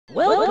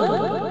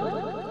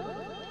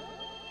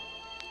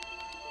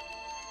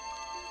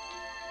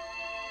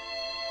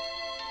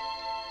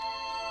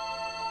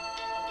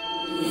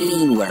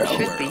FIENDWORLD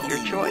should be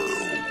your choice.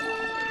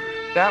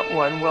 That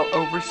one will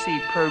oversee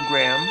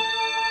program,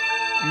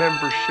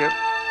 membership,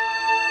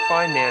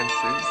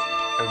 finances,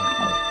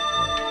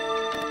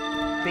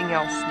 everything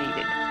else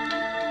needed.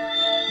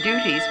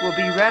 Duties will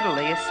be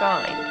readily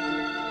assigned.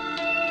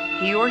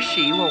 He or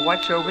she will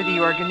watch over the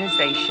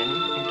organization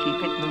and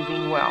keep it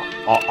moving well.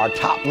 Our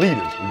top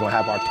leaders, we're gonna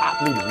have our top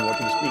leaders. We want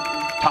you to speak.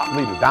 Top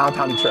leaders,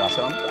 downtown Detroit. I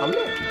said, I'm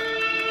in.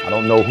 I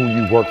don't know who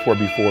you worked for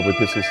before, but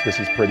this is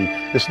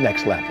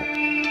next level.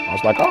 I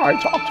was like, all right,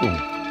 talk to me.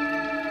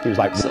 He was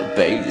like, so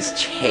baby, this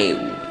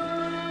𝐀𝐍𝐓.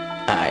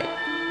 Alright,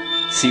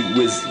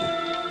 𝐶WIZZY,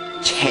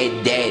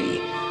 𝐀 Daddy.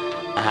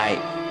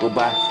 Alright, go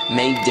by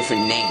many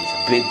different names.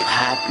 Big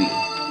Poppy.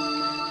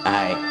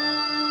 Alright,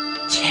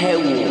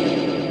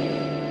 𝐀𝐍𝐓.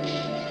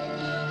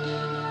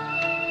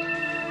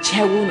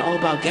 𝐀𝐍𝐓 all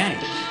about gang.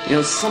 You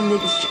know, some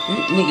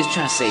niggas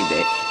try to say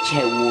that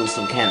𝐀𝐍𝐓 is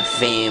some kind of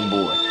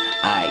fanboy.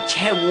 Alright,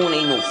 𝐀𝐍𝐓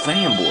ain't no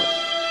fanboy.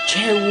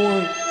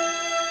 𝐀𝐍𝐓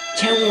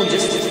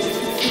just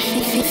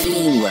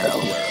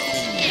FIENDWORLD.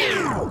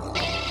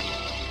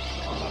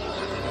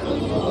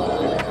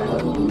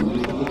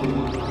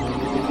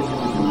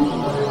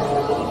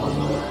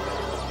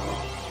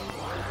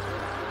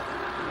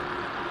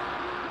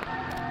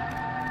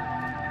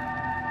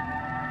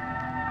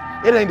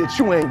 It ain't that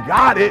you ain't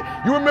got it.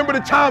 You remember the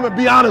time, and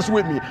be honest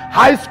with me,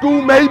 high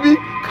school maybe,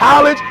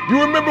 college,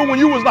 you remember when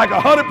you was like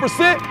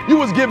 100%, you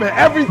was giving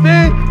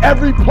everything,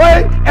 every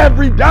play,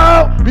 every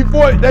down,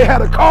 before they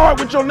had a card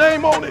with your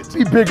name on it.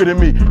 Be bigger than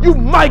me. You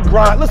might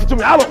grind, listen to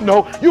me, I don't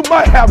know, you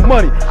might have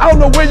money. I don't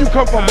know where you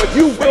come from, but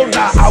you will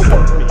not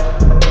outwork me.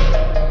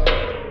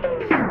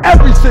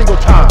 Every single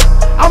time.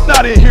 I'm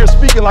not in here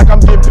speaking like I'm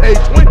getting paid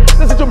 20.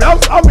 Listen to me,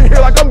 I'm in here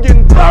like I'm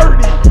getting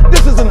 30.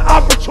 This is an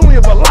opportunity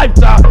of a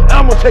lifetime, and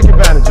I'm gonna take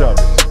advantage of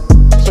it.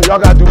 So y'all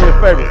gotta do me a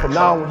favor. From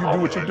now on, when you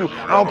do what you do,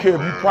 I don't care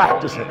if you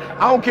practicing.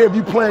 I don't care if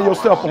you playing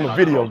yourself on the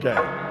video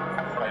game.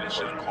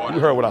 You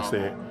heard what I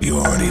said. You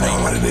already know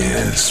what it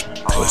is,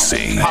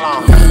 pussy.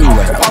 Pop a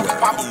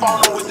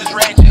phone with this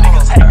ratchet.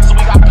 Niggas hating, so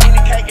we got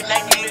plenty cake and they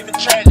be living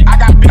tragic. I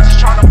got bitches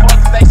trying to fuck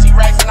cause they see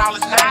racks and all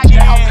this magic.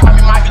 Call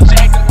me Michael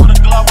Jackson, put a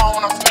glove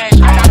on when I'm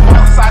smashing. I got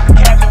balls inside the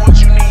cabinet, what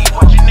you need?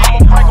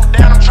 I'ma break them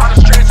down, I'm trying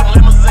to stretch them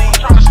limousine.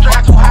 Trying to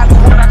stretch them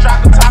Hollywood, I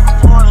drop the top and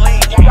pour a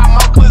lean. We got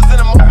more clips in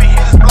the movie,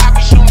 hit this block,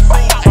 we shooting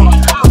scenes.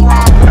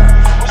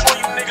 Which one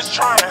you niggas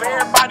trying?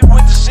 Everybody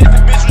with the shit,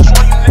 and bitch, which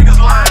one you niggas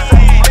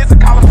lying?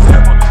 Listen, call him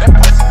simple, that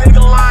pussy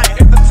nigga lying.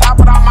 Hit the top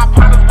without my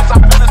partners, bitch, I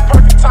feel this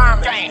perfect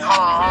time.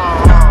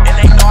 And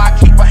they know I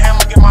keep a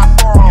hammer, get my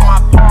throw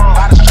on.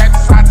 By the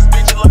straps inside this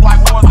bitch, it look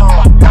like war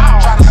zone.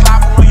 Try to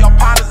slide with one of your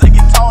partners, they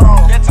get told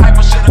on. That type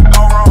of shit'll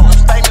go wrong, them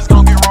statements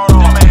gon' get rolled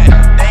on. Man,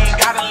 they ain't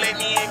gotta let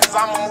me in, cause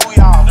I'ma move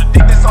y'all. The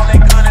dick that's on that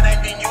gun, it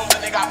ain't been used,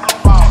 and they got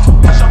blue balls.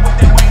 Push up with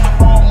that weight, the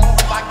roll,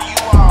 moving like the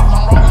U-Hauls.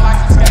 I'm rolling like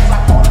some skates,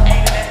 I pulled an 8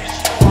 and that bitch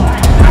shoe.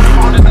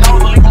 On his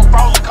nose, leave him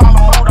frozen, call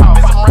him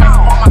Bulldog. Miss some racks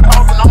on my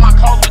toes, and on my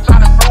clothes, bitch,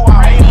 not in blue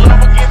out. Ain't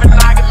love or giving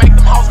noggin, make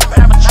them hoes come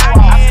have a chew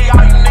out. I see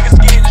all you niggas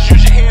scared, just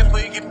use your head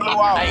before you get blew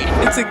out.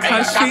 It's a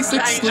KUSHFACE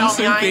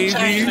exclusive, baby.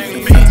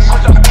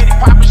 Switch up steady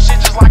poppin' shit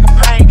just like a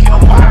painkiller.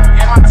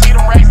 Yeah, my teeth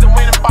them raised and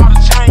went and bought a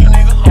chain,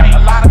 nigga.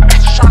 A lot of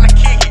bitches tryna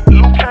kick it.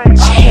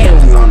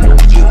 𝐀𝐍𝐓 don't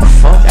give a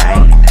fuck,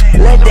 aight?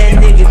 Let that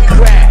nigga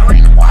cry,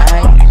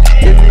 aight?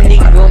 That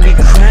nigga gon' be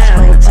crying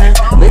all the time.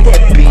 Let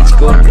that bitch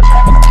go.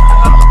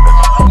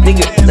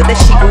 Nigga, let that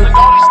shit go.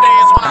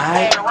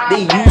 Aight?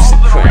 They used to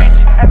cry,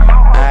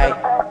 aight?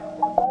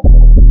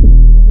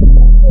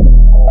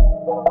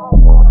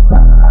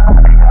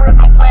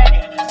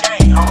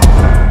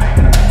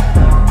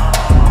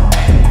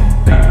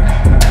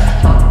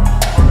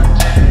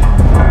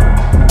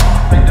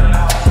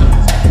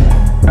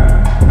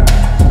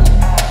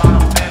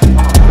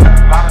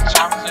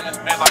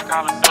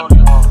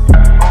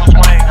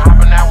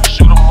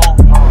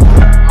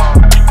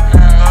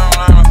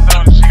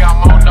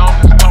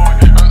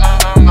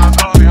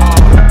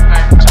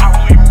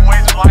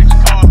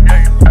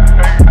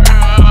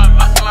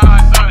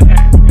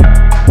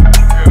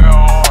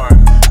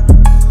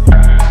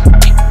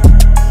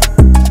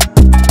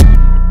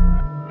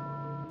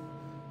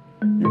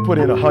 Put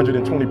in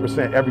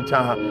 120% every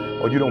time,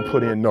 or you don't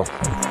put in no.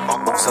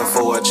 So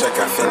for a check,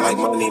 I feel like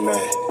money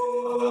man.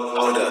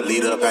 Hold up,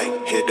 lead the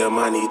bank, hit the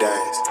money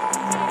dance.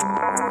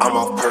 I'm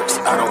off perks,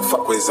 I don't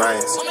fuck with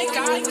Zions.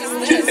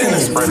 In a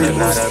Sprinter,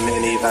 not a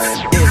minivan.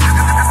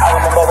 I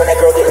remember when that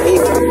girl didn't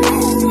need me.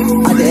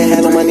 I didn't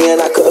have no money and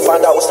I couldn't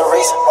find out what's the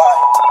reason why.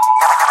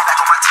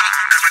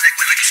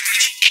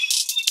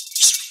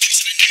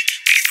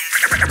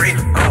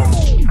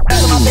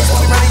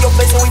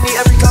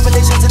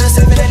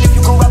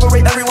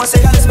 Everyone say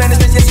I'm Spanish,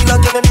 bitch, yes, you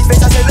love giving me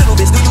face. I say, little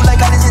bitch, do you like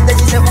how this is? They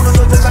said, who knows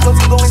your face? I know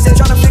you go insane,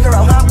 trying to figure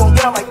out how I'm gon'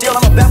 get on my deal.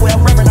 I'm a bad boy,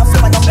 I'm reverend, I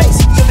feel like I'm base.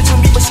 Give it to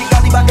me, but she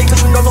got me by 8,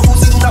 cause you know the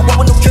Uzi do not want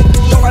with no kick.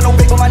 Don't ride no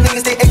break, but my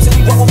niggas, they apes, and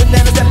we want with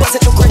bananas that bust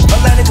at your grave.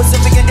 Atlantic,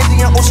 Pacific, and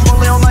Indian Ocean, gon'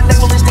 lay on my neck,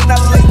 no bitch, think not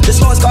late. The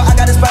slowest car I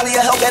got is probably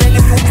a Hellcat, and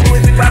if you do,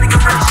 everybody can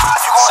reach.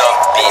 Some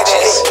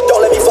bitches.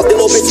 Don't let me fuck the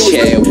little bitch.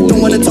 𝐀𝐍𝐓.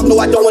 Don't wanna talk, no,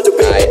 I don't want to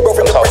be. Alright,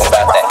 I'm talking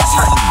about that.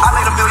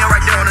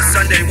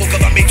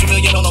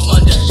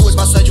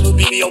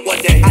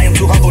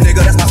 too humble, nigga,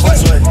 that's my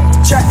first one.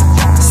 Trap,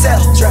 sell,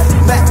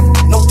 Mac,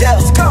 no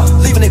Dell.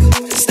 Leave a nigga,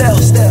 stale,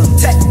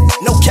 tech,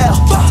 no Cal.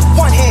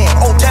 One hand,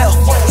 Odell.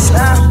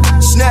 Slime,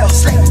 Snell,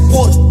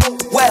 water,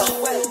 well,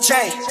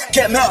 chain,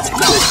 get melt.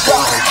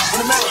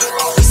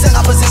 We set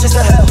our positions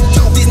to hell.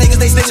 These niggas,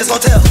 they snitches gon'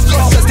 tell.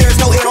 Cause there's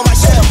no hit on my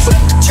shelf.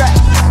 Trap,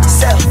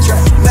 sell,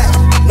 Mac,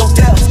 no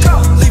Dell.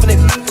 Leave a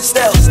nigga,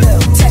 stale,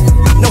 tech,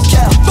 no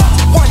Cal.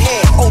 One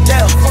hand,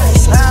 Odell.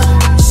 Slime,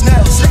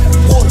 Snell,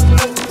 water,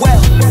 well,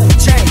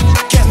 chain,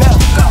 get melt.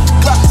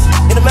 Glocks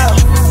in the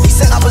mouth. We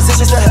set our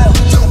positions to hell.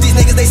 These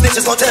niggas, they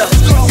snitches gon' tell.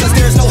 Cause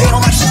there's no hit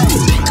on my shelf.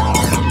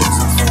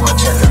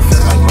 Check, I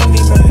feel like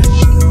money, man.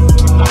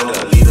 Hold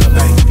up, lead up,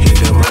 bank, hit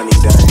the money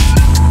down.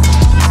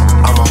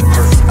 I'm on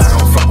perks, I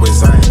don't fuck with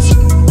Zions.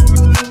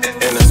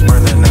 In a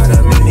Sprinter, not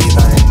a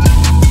minivan.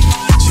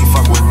 She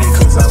fuck with me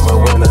cause I'm a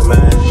winner,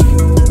 man.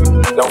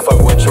 Don't fuck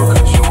with you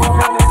cause you a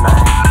running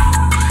man.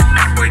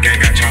 That boy gang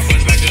got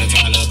choppers like a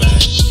Taliban.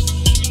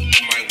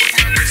 Might work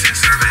my wrist and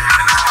serve it.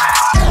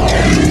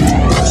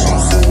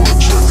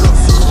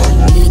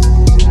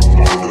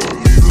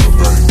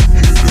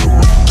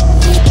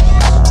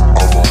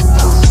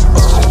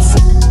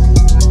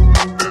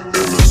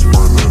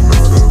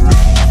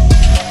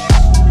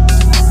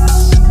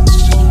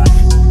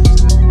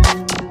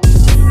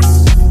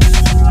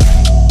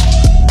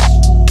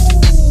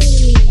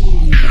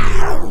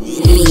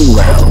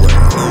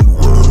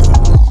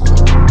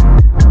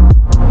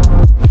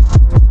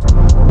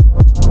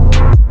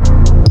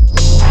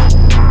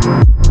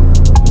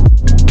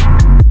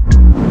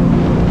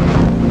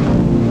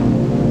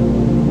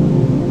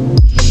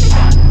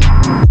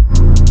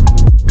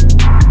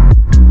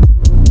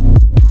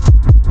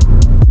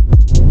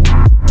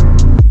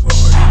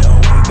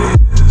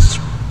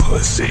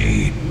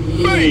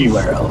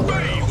 World.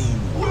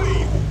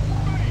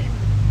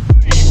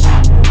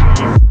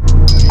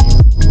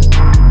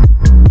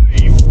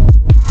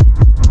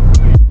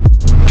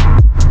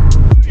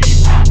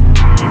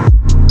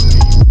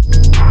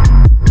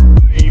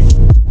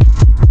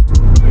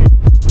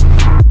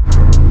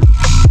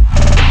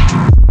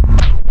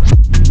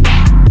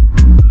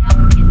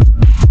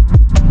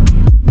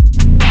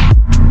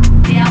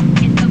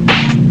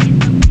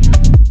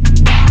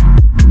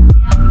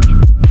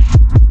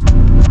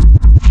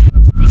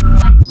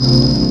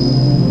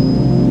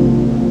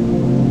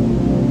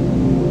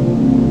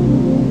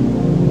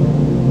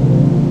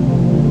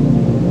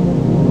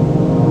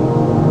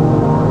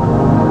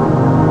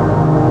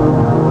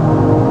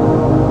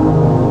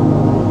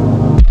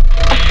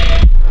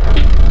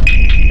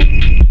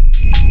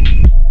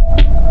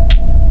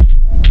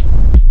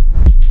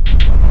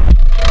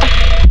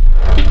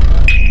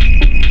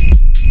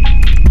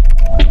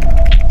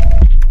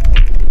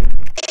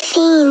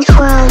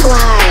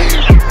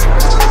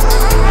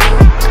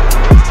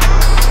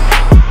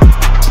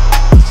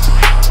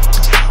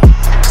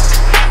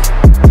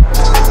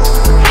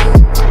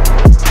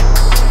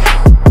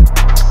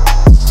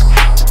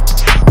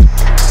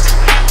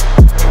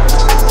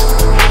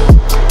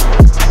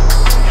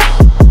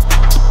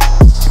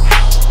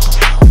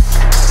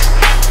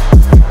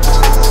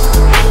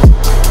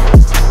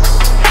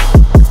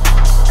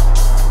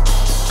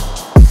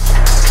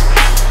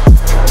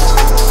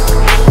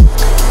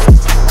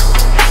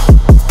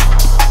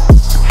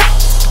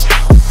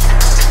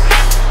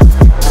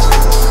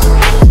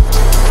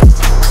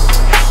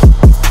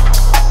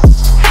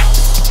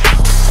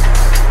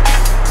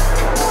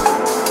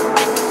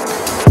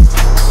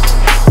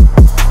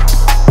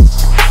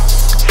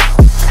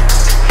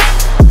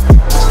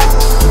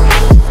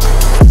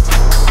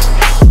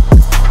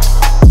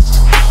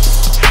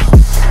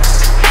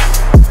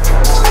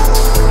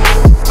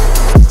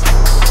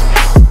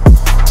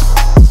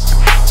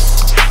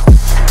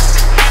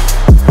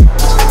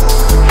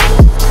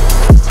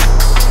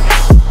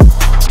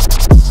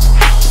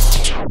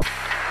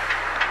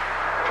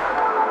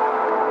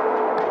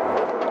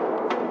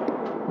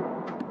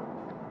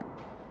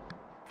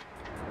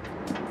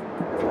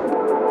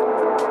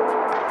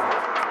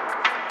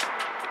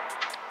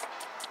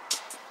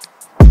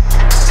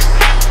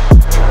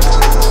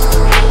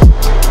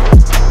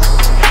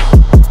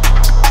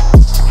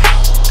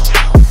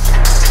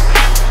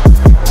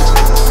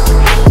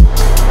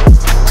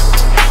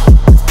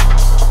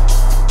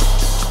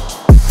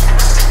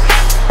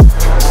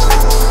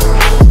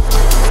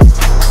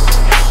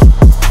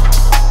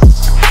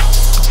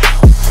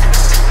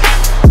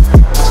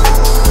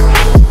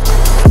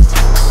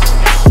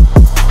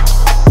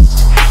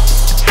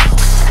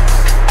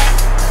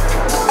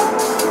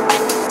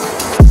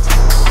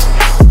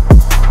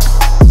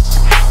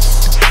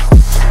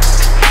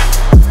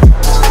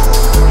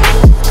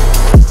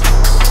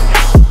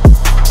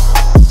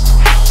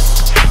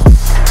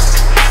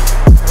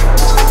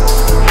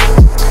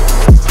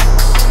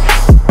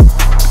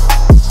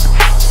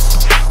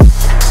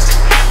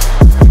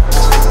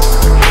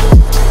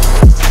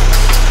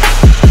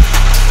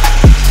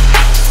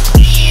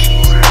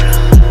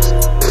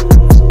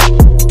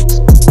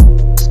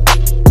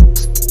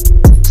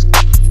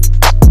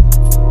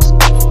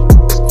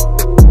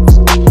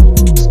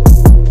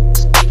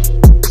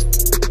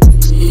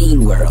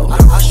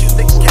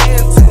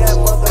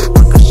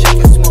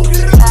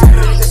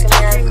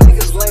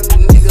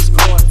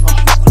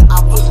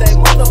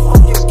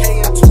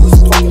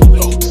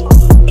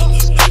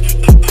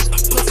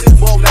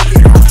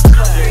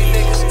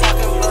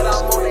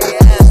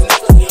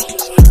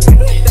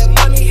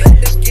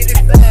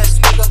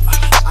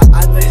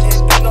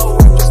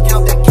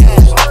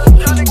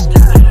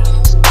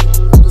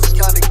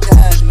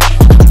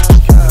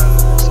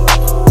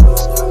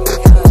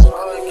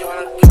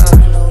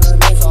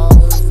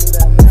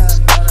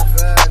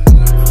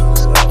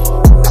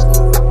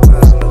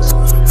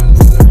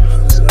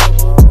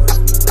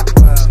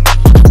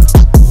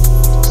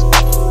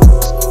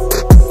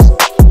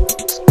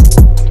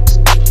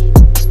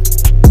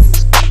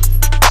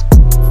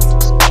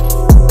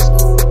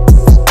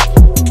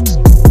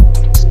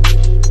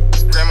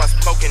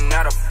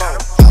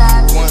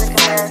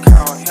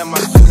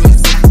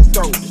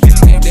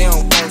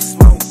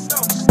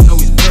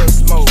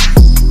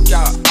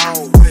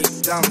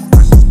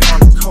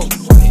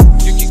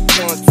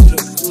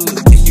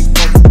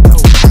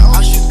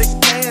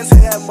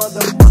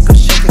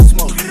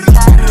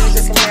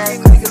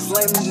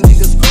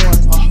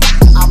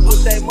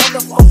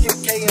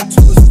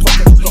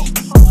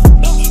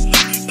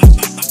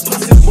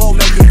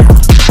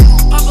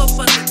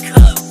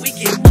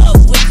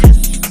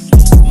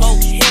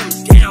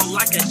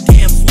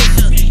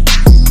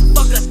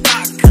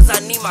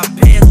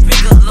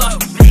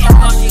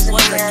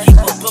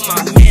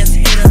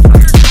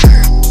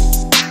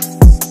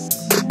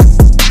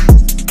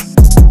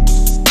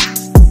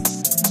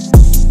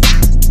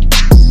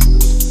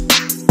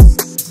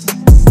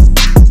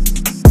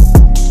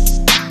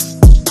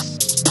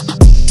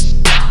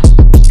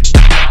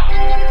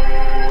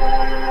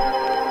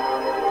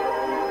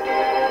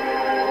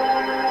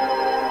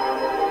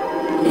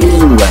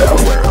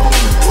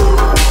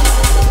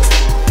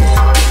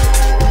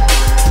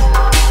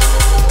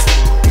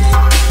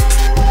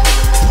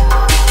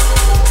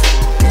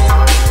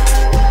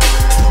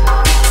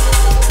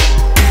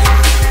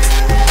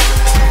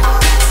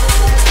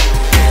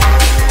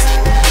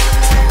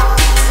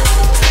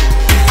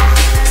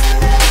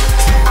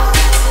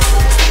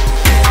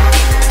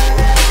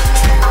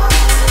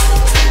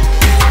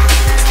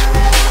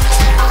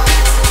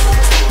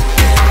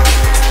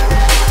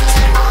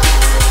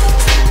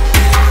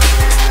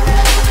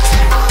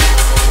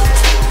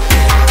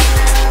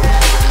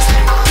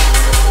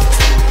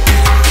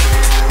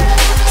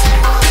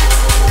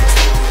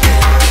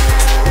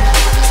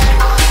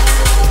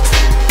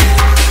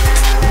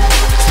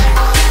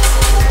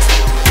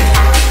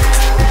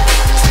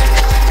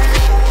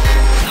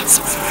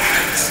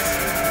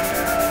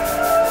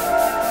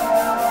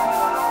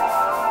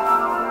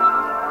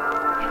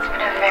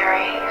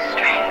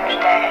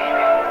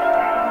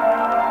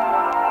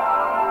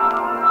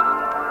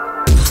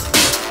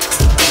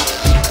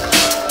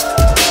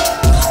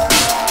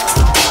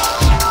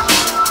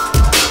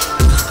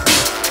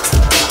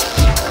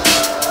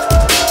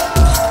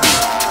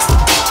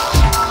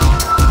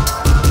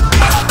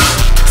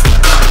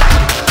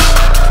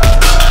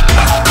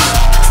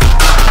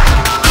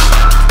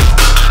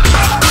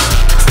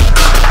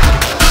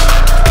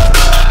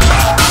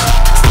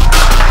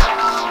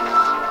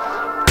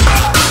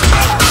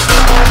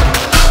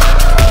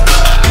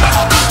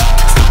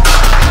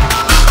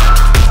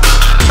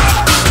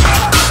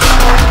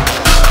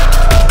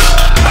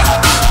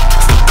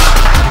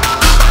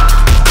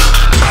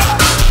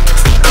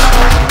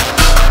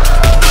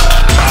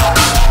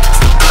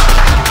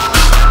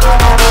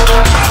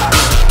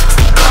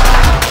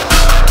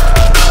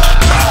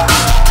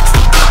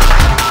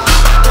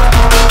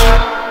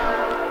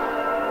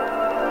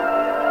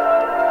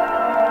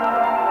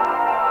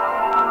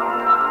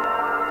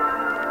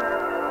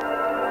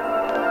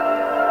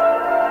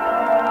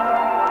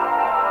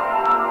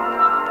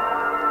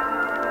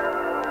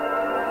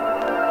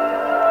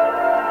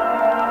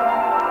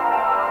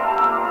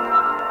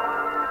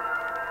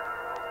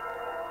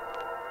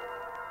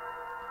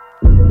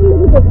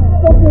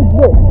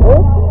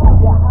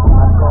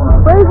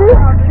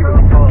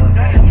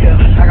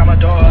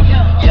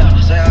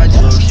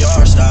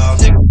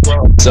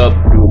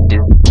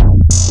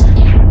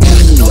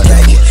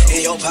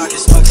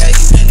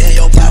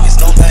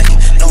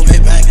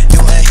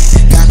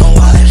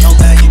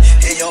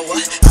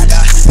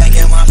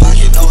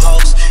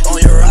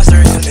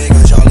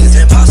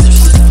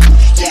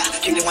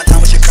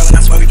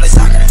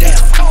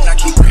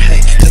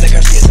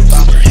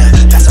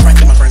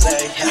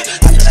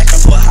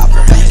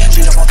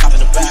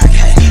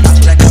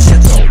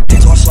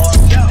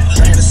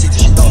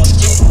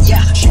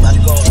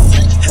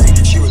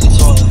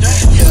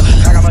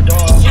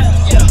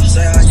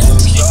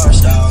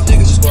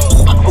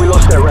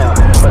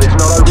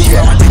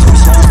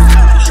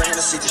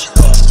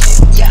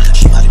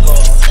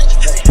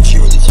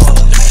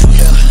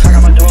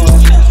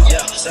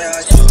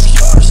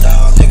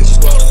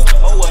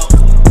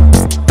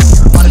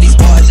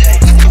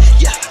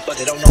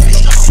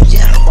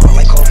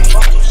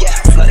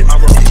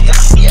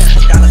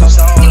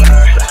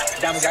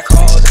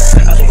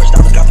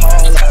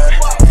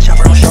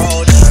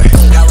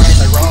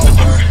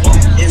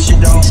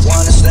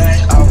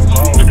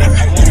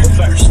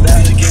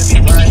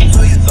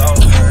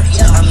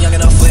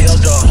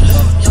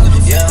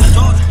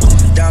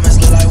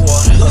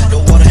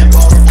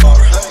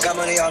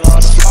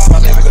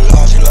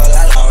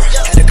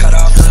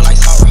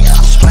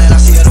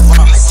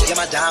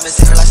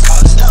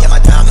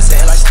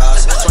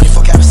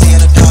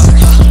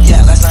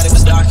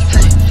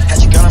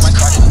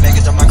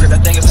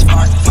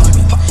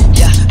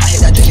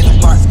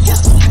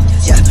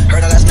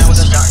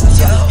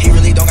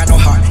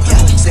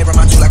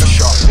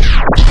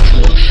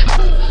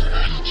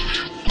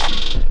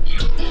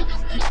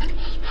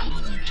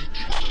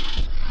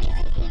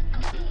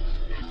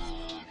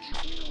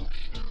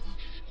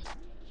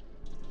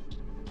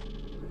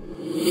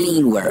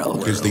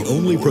 FIENDWORLD is the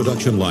only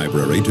production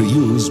library to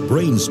use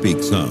brain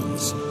speak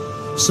sounds.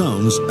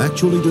 Sounds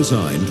actually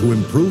designed to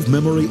improve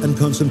memory and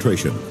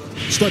concentration.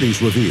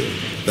 Studies reveal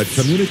that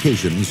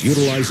communications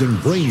utilizing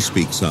brain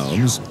speak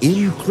sounds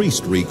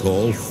increased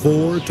recall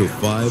 4 to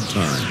 5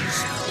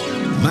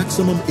 times.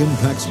 Maximum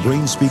Impact's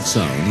brain speak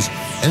sounds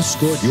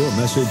escort your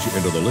message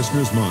into the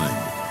listener's mind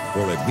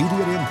for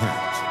immediate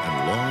impact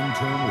and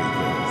long-term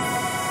recall.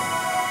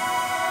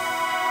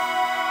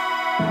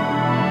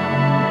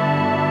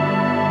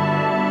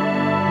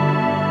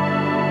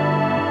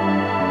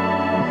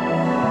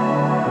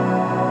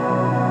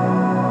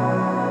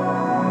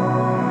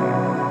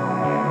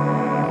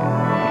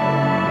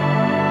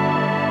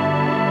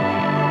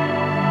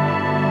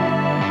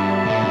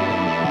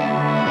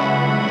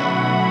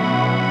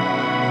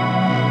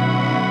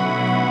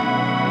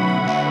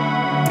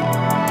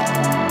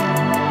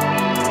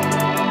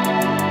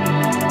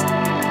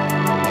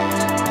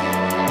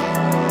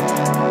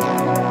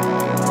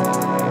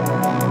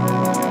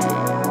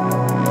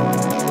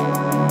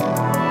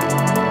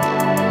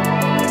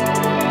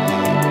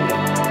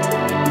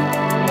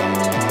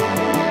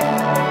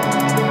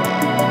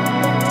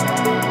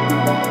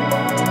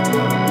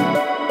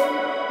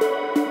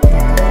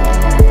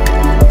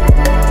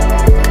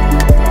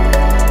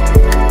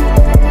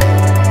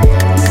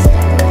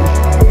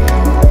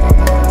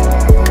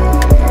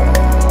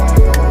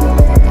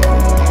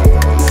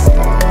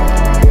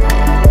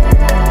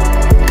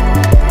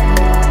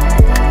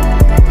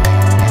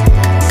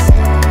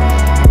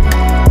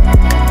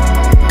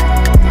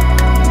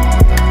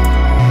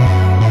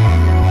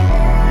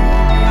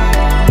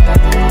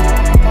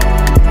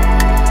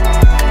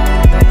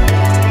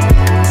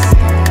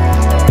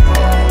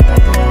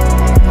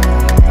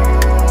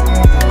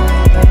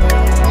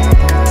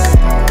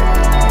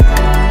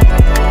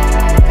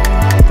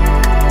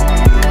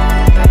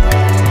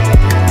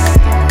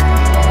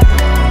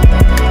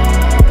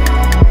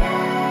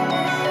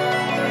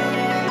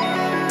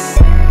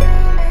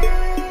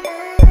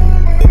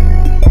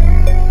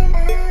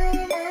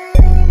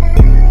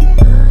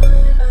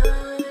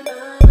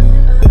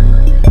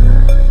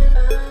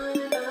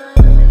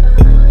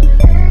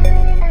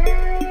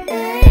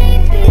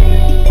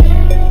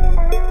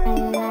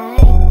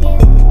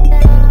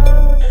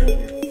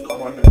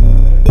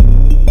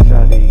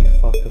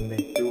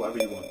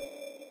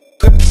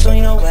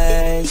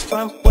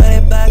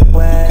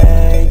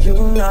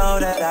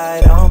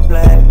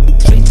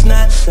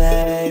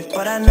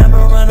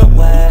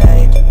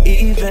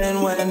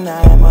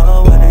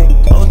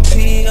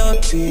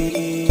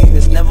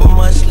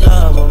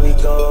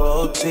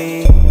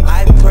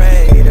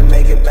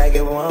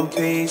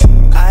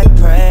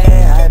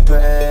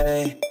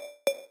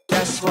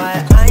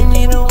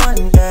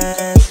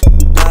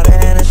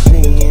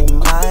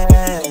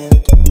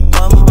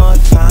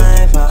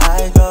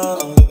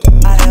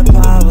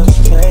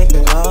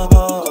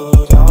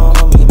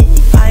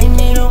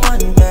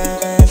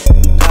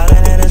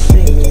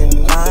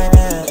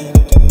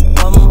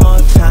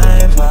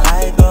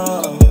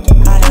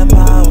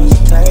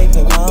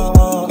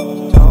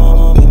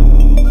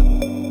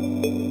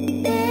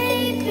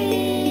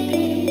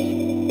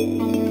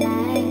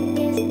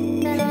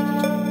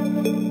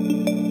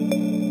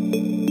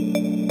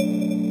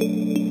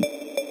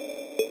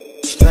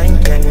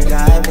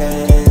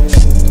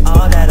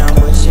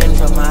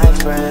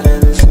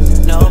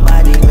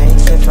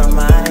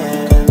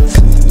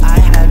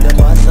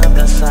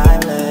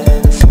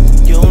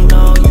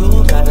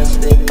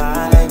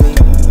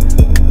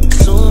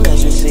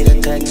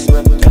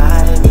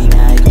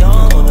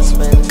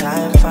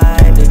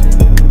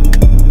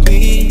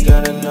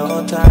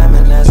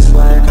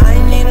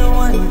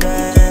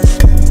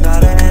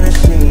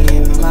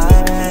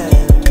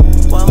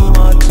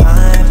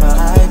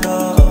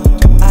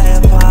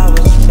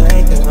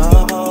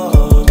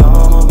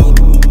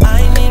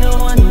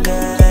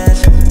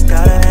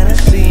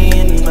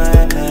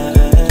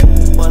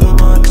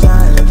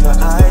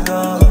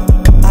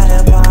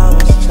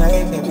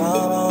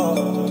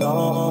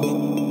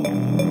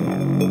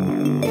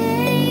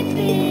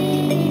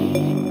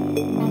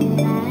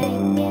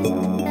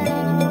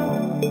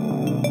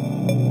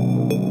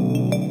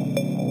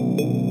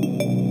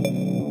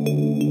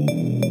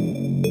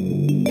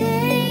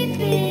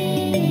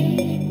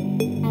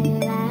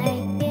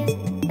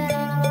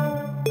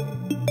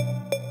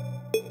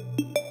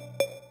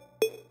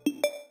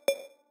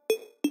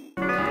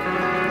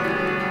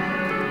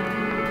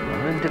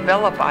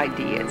 Develop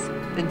ideas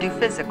than do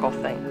physical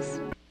things.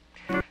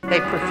 They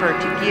prefer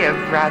to give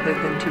rather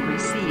than to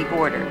receive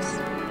orders.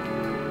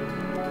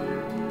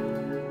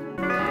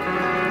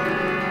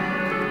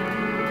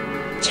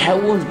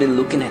 Chadwell's been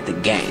looking at the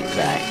games,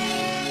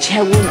 right?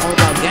 Chadwell all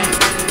about games.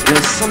 You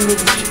know, some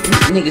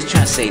niggas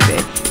trying to say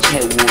that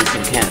Chadwell is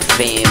some kind of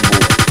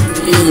fanboy.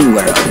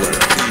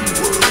 FIENDWORLD.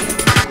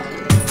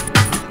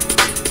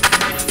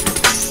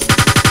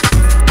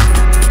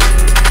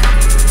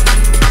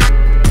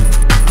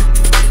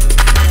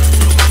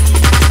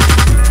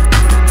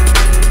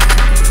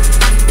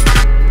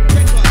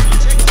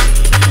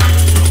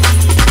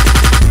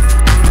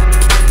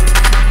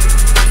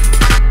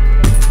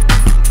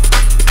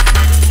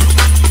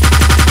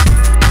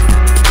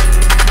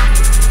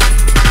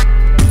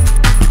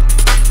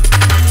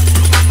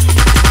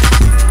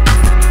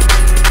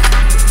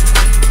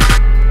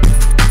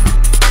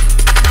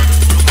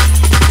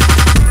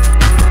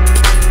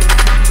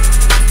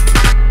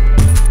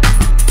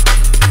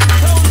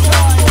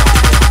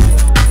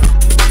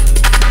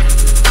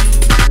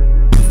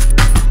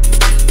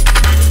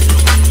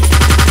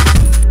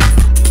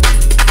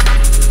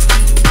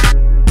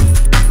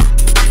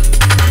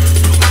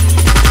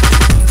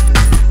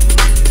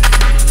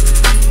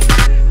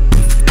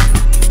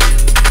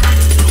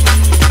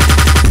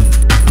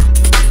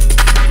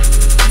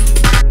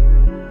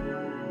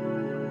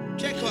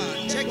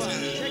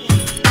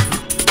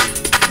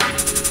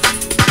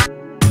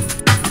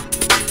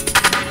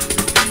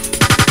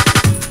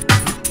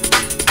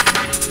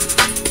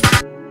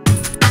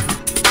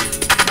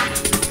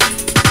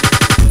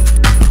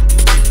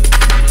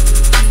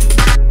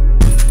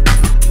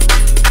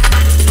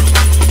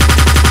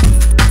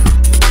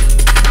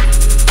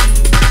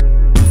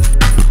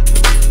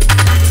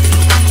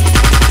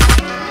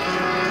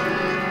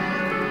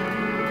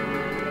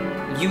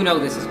 You know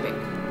this is big.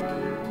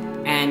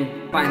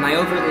 And by my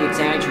overly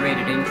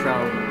exaggerated intro,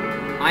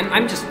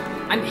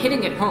 I'm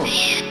hitting it home.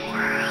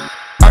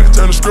 I can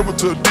turn a stripper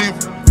to a diva.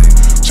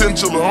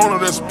 Chinchilla on her,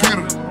 that's a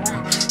Peter.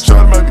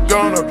 Shawty might be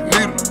gone up the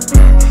needle.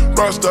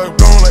 Rock star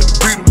gone like the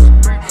Beatles.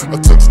 I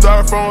took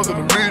styrofoams in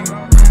the meeting.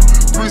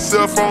 3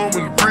 cell phones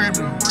when the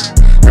breathing.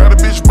 Got a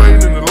bitch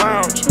waiting in the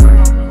lounge.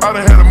 I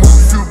done had to move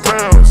a few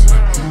pounds.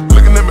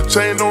 Looking at my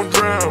chain, don't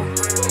drown.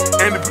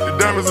 And they put the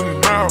diamonds in the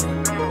mouth.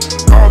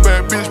 All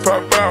bad bitch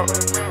pop out.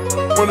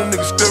 When a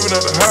nigga stepping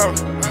at the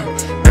house.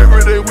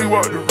 Every day we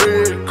walk the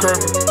red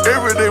carpet.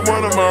 Every day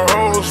one of my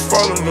hoes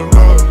falling in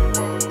love.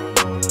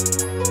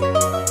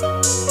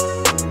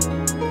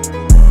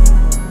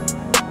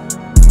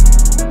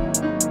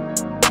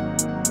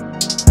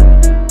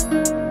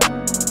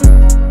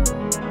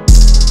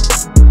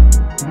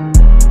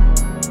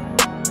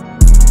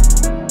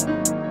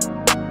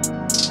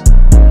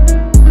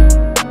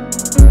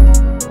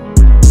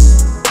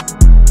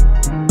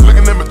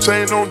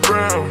 Chain don't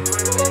drown,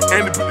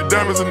 and they put the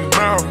diamonds in the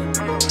mouth.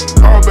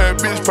 All bad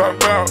bitch pop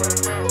out,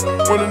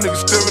 when a nigga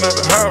stepping at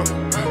the house.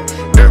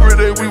 Every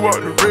day we walk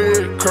the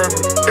red carpet.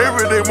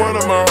 Every day one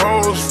of my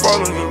hoes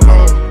falling in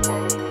love.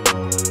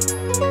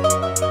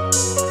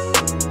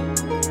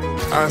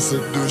 I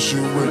seduce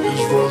you with this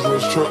Rolls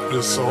Royce truck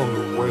that's on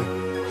the way.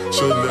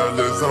 Chanel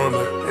is on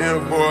the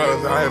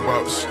invoice, I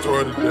about to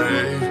store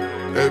today.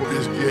 That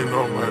bitch getting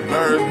on my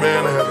nerves,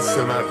 man, I had to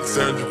send out the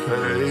Sandra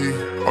Pay.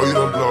 Oh, you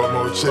done blow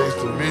more checks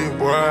to me,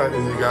 boy,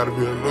 then you gotta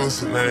be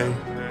hallucinating.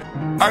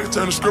 I can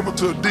turn a stripper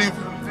to a diva.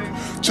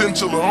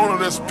 Chinchilla on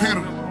her, that's a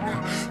Peter.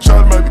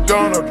 Shawty might be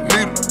gone up the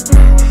needle.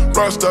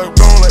 Rock star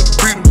gone like the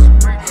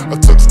Beatles. I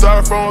took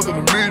styrofoams in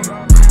the meeting.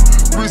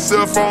 3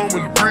 cell phones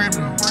when the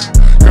breathing.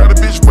 Got a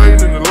bitch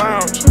waiting in the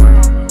lounge.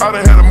 I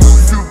done had to move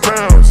a few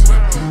pounds.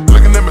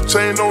 Looking at my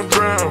chain, don't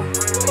drown.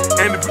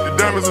 And they put the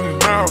diamonds in the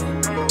mouth.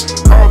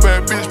 All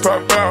bad bitch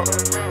pop out.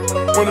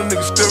 When a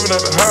nigga stepping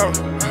at the house.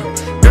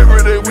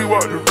 Every day we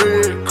walk the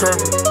red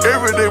carpet.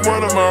 Every day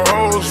one of my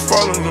hoes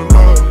falling in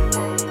love.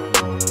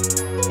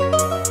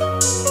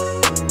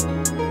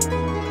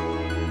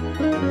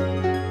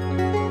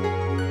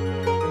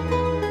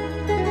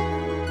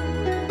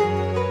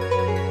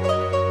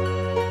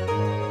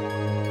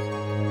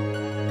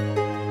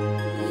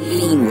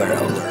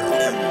 Meanwhile,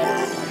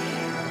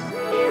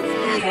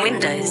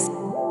 Windows.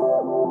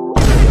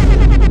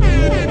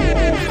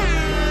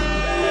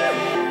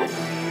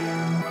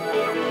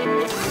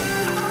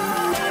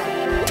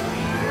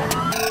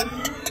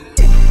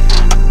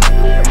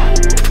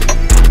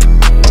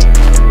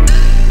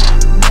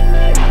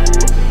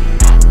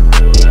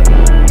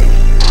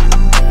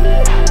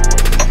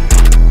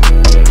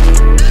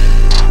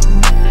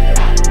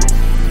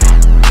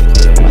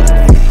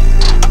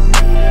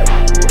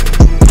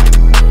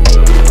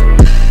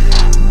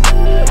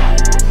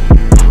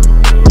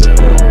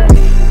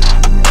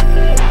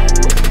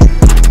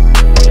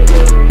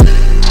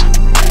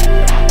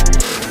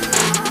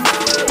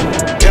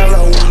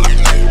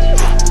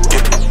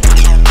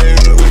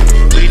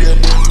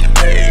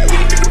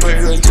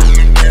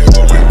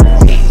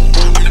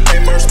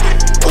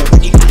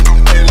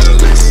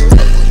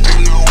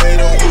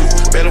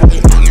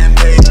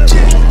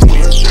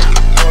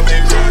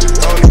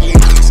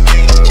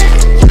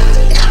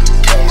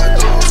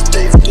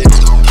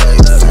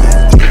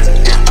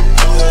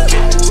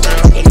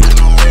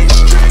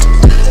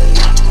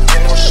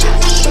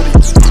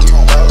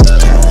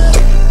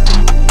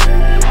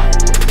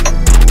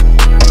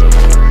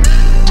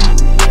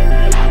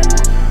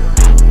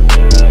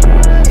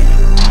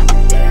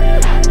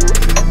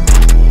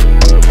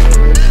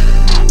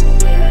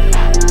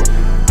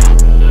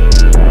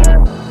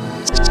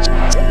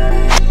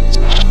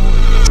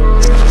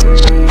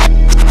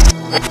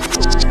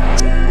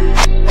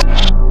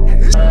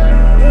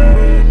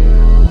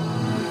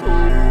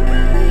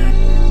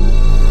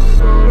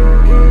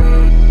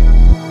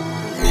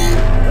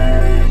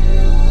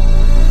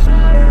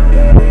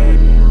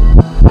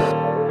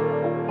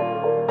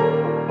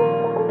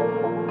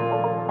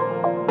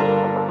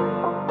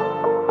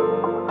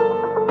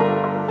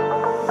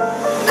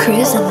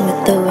 Cruising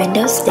with the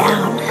windows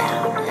down.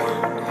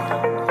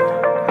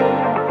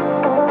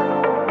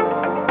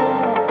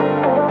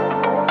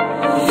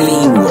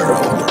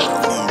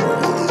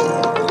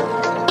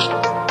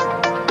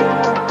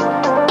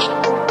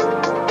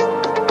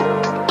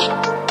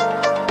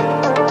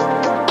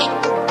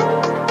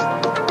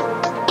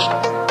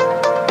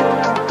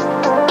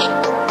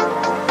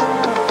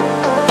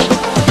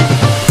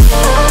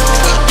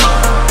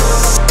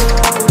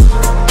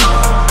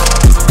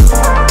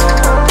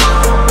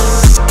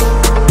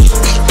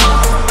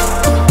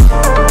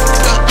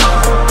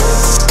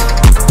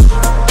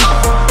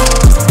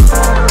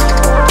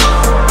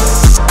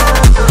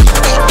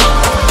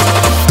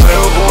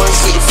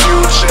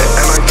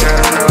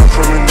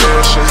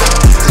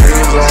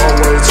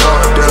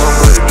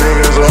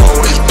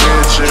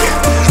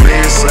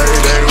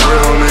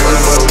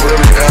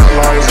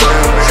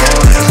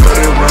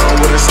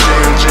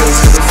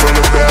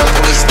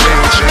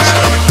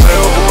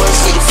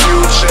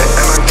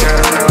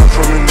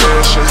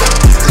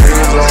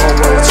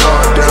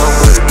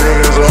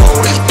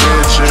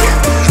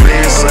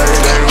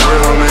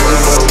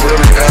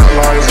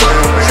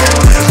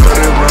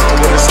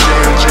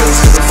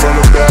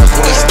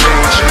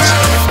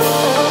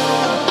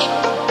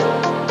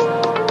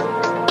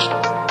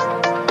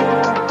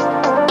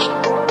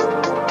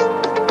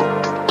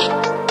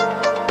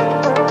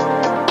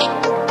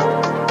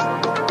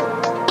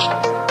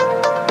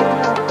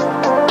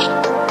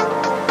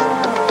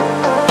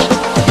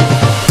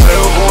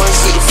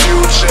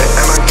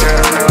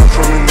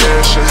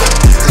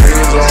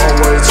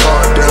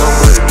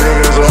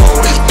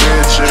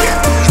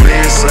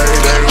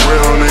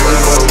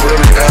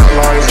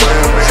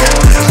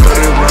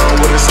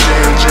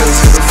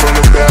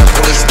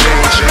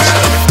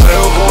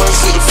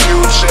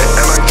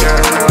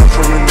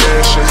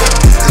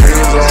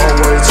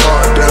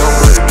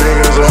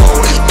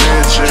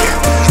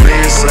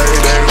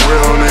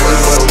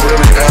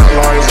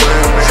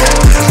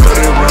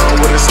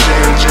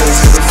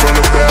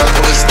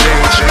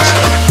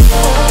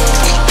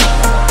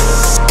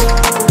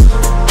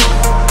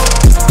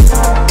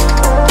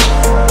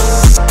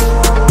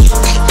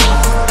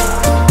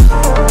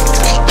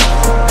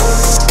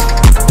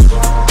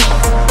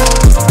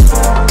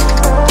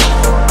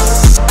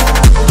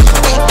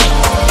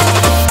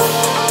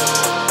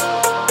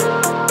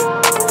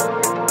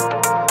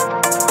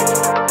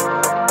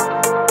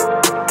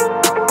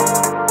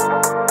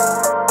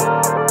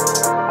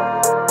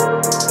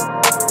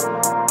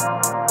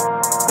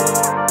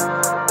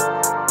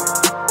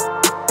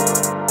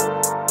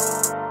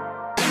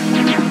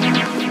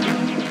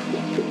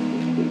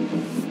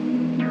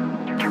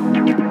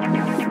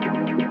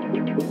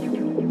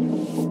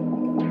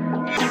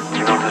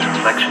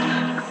 reflections.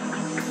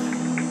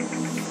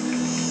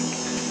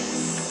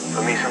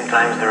 For me,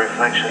 sometimes the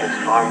reflection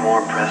is far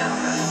more present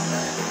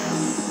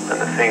than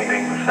the thing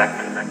being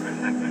reflected.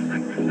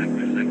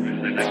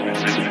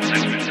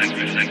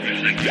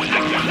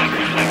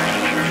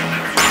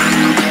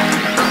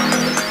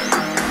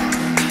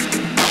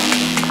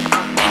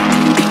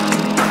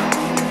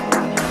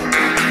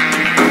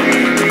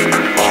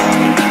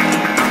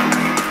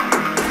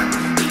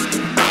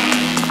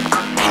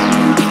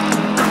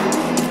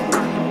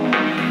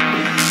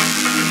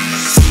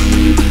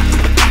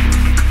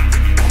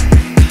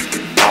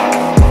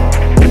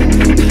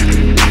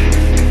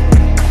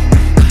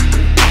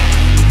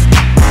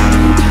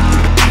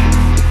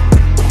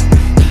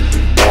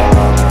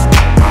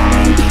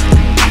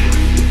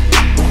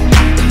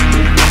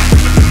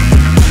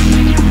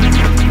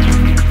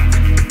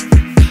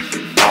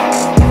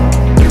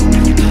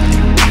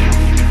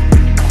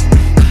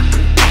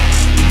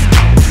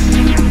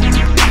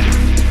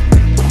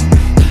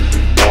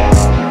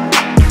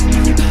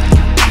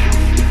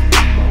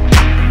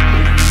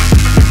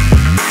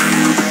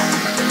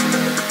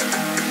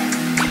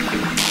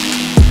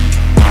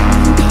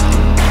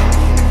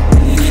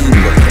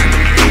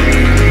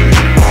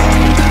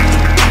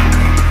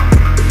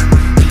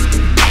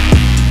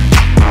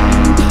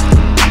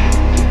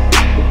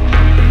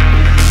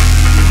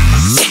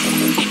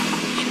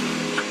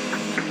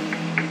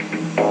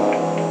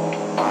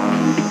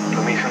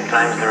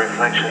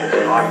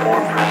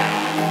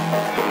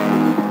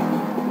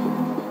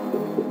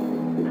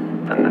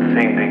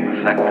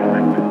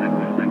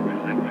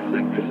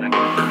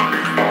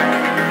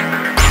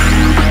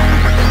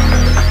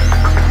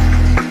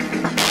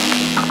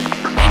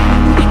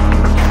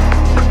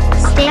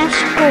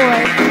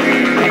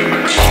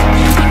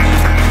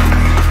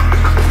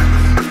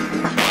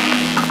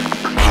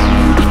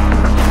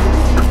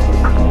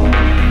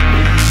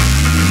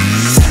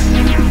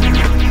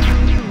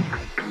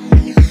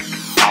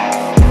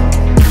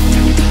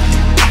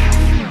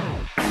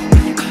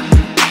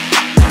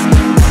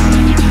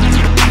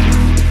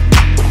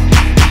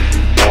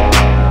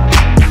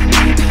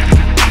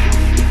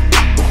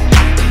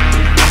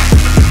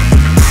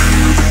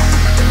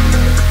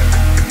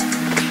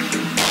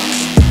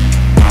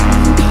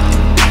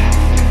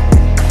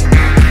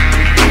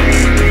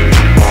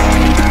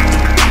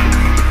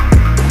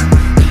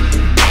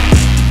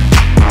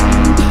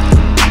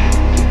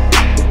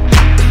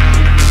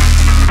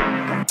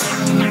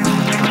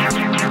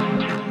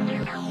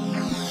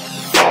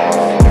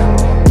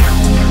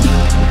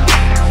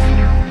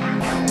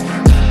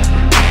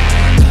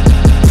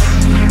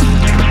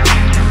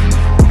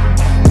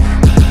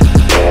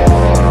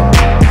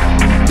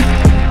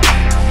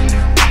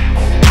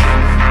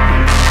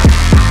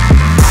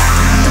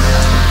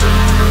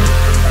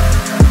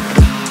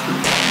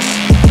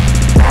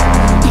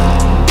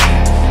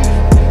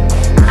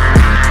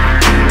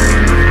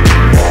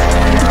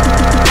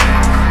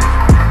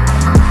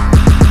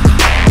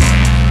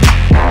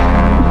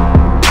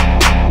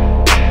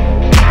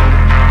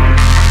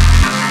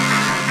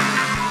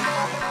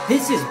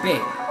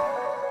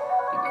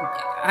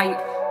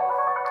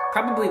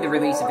 Probably the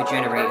release of a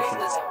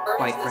generation,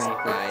 quite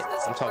frankly. Right,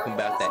 I'm talking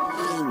about that.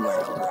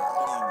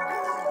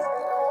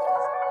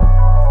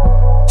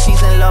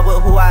 She's in love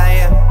with who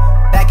I am.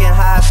 Back in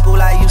high school,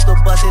 I used to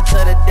bust it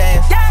to the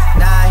dance.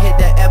 Now I hit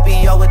the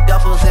FBO with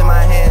duffels in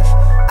my hands.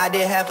 I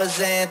did half a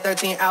Zan,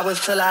 13 hours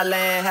till I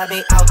land. Had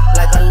me out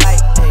like a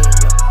light,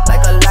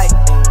 like a light,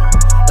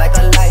 like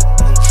a light.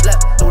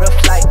 Slept through the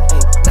flight,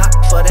 not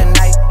for the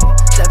night.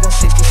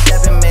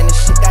 767, man, this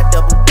shit got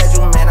double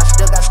bedroom, man. I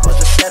still got scores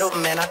to settle,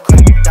 man. I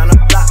cracked down the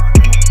block,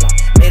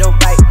 made a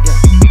right, yeah.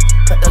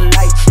 Cut the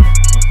lights,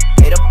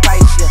 pay the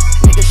price, yeah.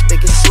 Niggas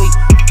think it's sweet,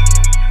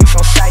 it's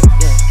on sight,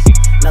 yeah.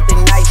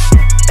 Nothing nice,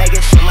 yeah.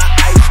 Vegas in my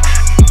ice,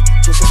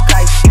 Jesus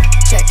Christ, yeah.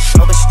 Checks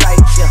over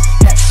stripes, yeah.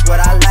 That's what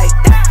I like,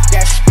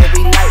 that's what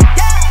we like.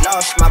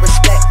 Lost my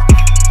respect,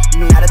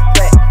 you not a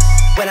threat.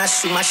 When I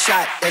shoot my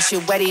shot, that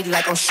shit wetty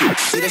like I'm shoot.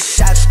 See the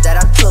shots that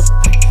I took,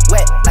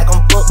 wet like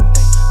I'm booked.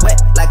 Wet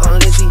like on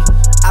Lizzie,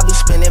 I be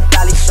spinning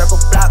valley circle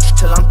blocks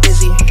till I'm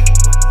busy.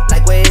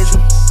 Like where is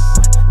he?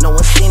 No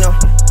one seen him.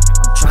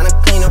 I'm tryna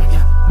clean him.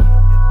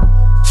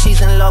 She's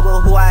in love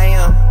with who I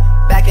am.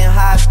 Back in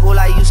high school,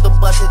 I used to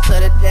bust it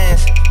to the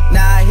dance.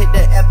 Now I hit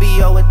the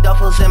FBO with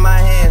duffels in my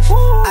hands.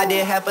 I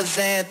did half a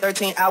Zan,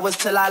 13 hours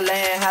till I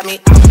land. Had me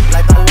out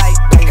like a light,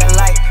 like a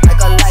light, like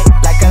a light,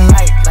 like a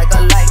light, like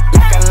a light,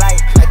 like a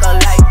light, like a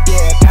light.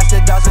 Yeah, Pastor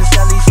Dawson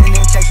Shelly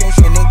sending texts and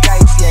sending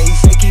kites. Yeah, he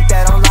say keep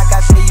that on lock.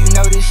 I say you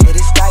know this shit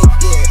is tight.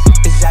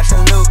 Yeah, it's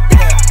absolute.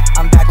 Yeah,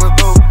 I'm back with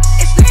Boo.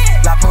 It's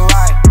La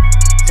Ferrari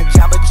to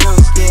Jamba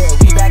Juice. Yeah,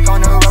 we back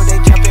on the road.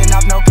 They jumping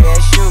off no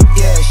parachute.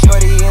 Yeah,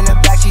 shorty in the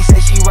back. She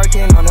say she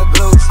working on the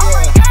glutes.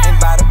 Yeah, and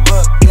by the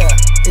book. Yeah,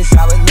 it's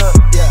how it look.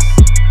 Yeah,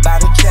 by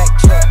the check.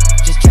 Yeah,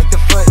 just check the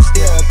foot.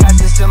 Yeah, pass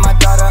this to my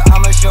daughter.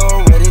 I'ma show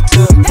her what it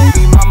took.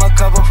 Baby mama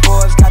cover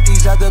Forbes. Got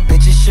these other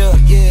bitches shook.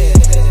 Yeah.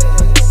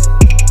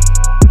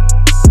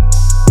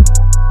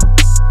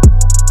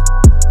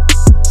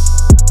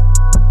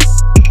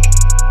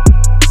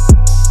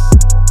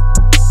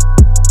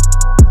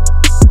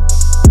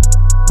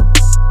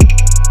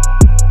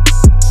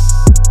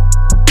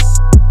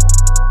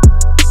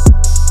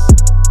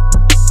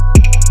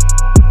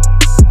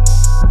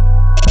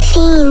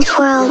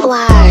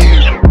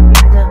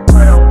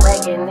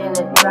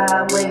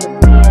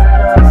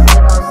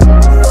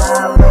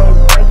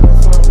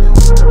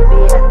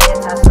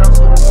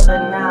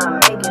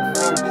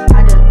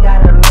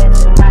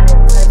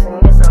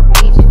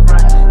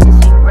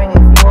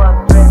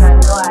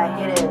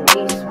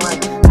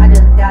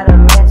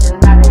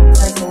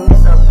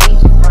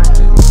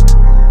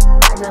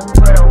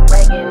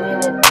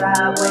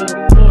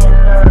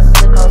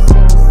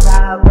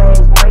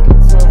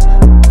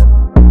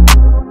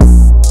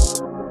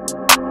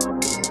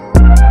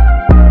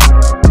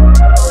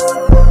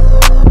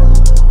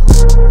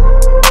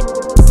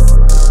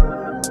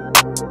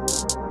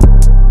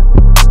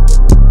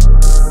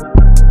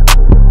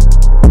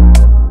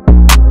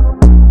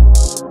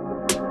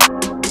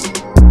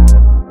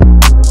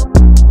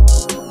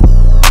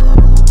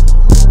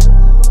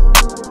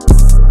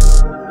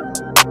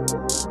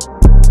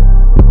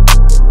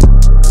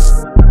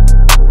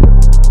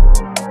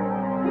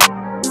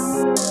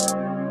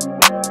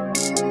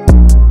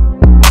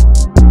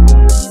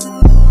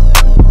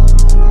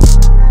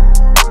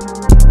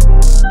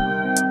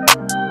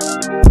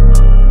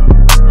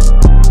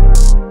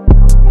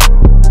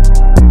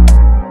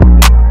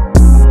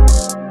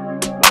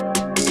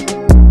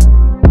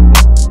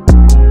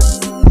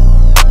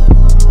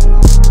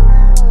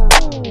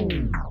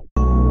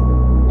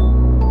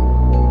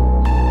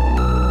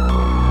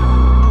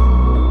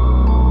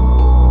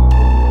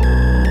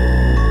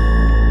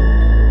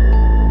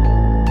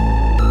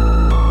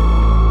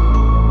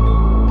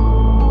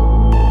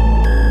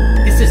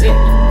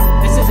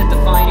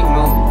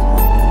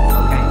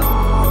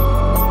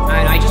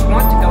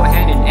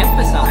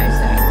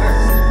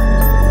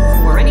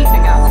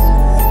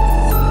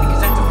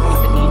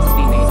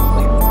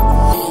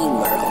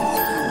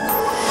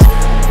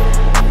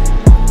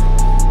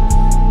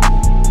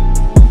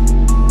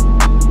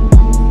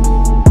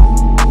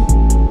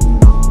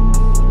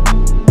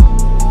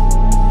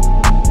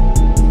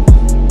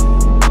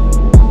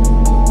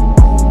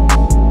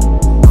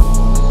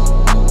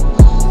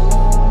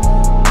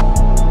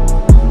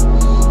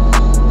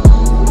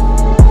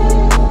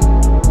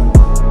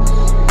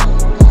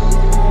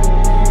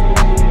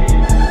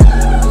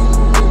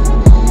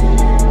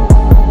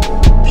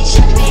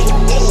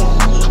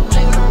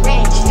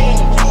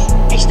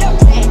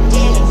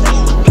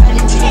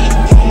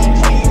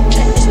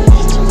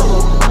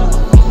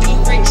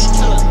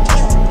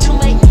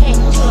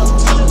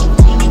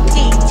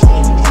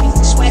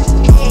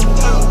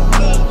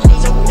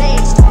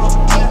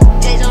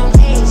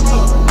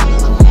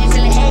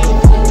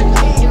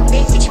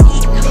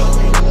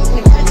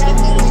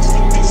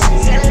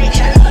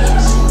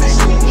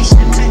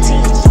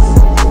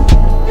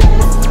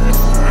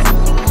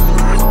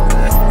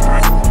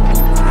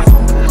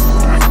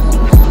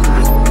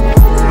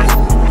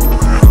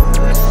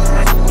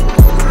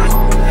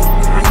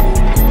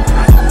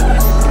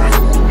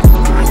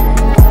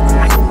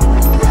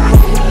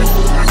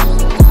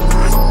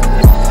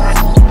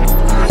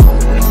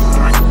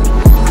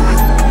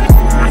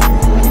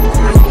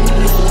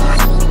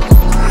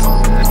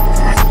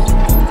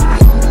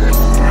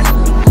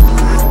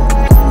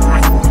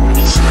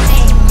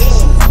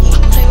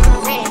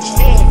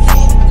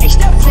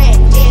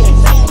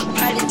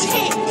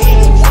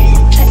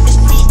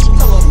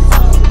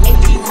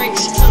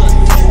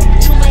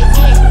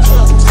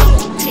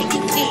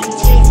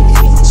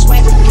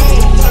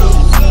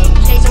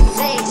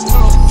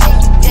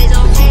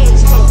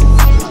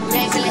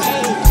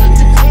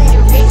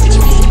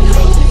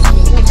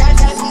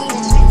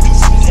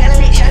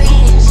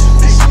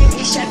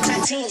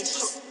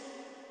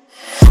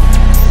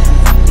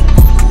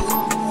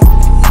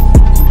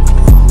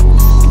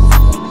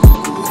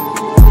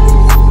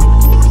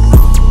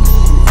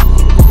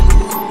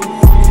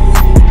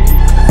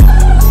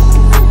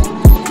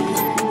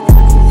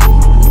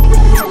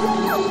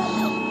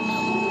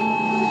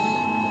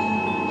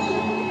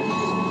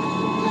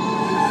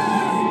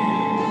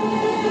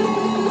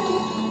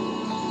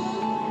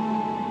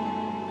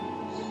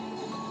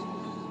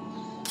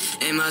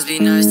 be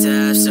nice to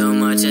have so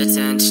much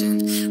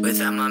attention.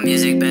 Without my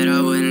music, bet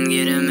I wouldn't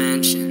get a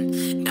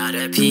mention. Not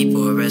a peep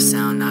or a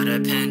sound, not a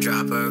pen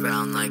drop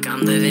around, like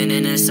I'm living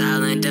in a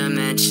silent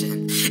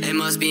dimension. It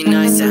must be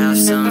nice to have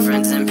some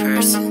friends in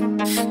person.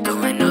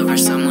 Going over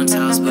someone's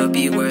house would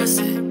be worth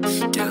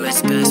it. Do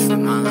what's best for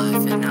my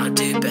life and I'll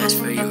do best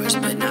for yours,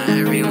 but not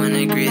everyone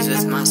agrees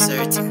with my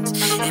certains.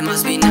 It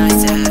must be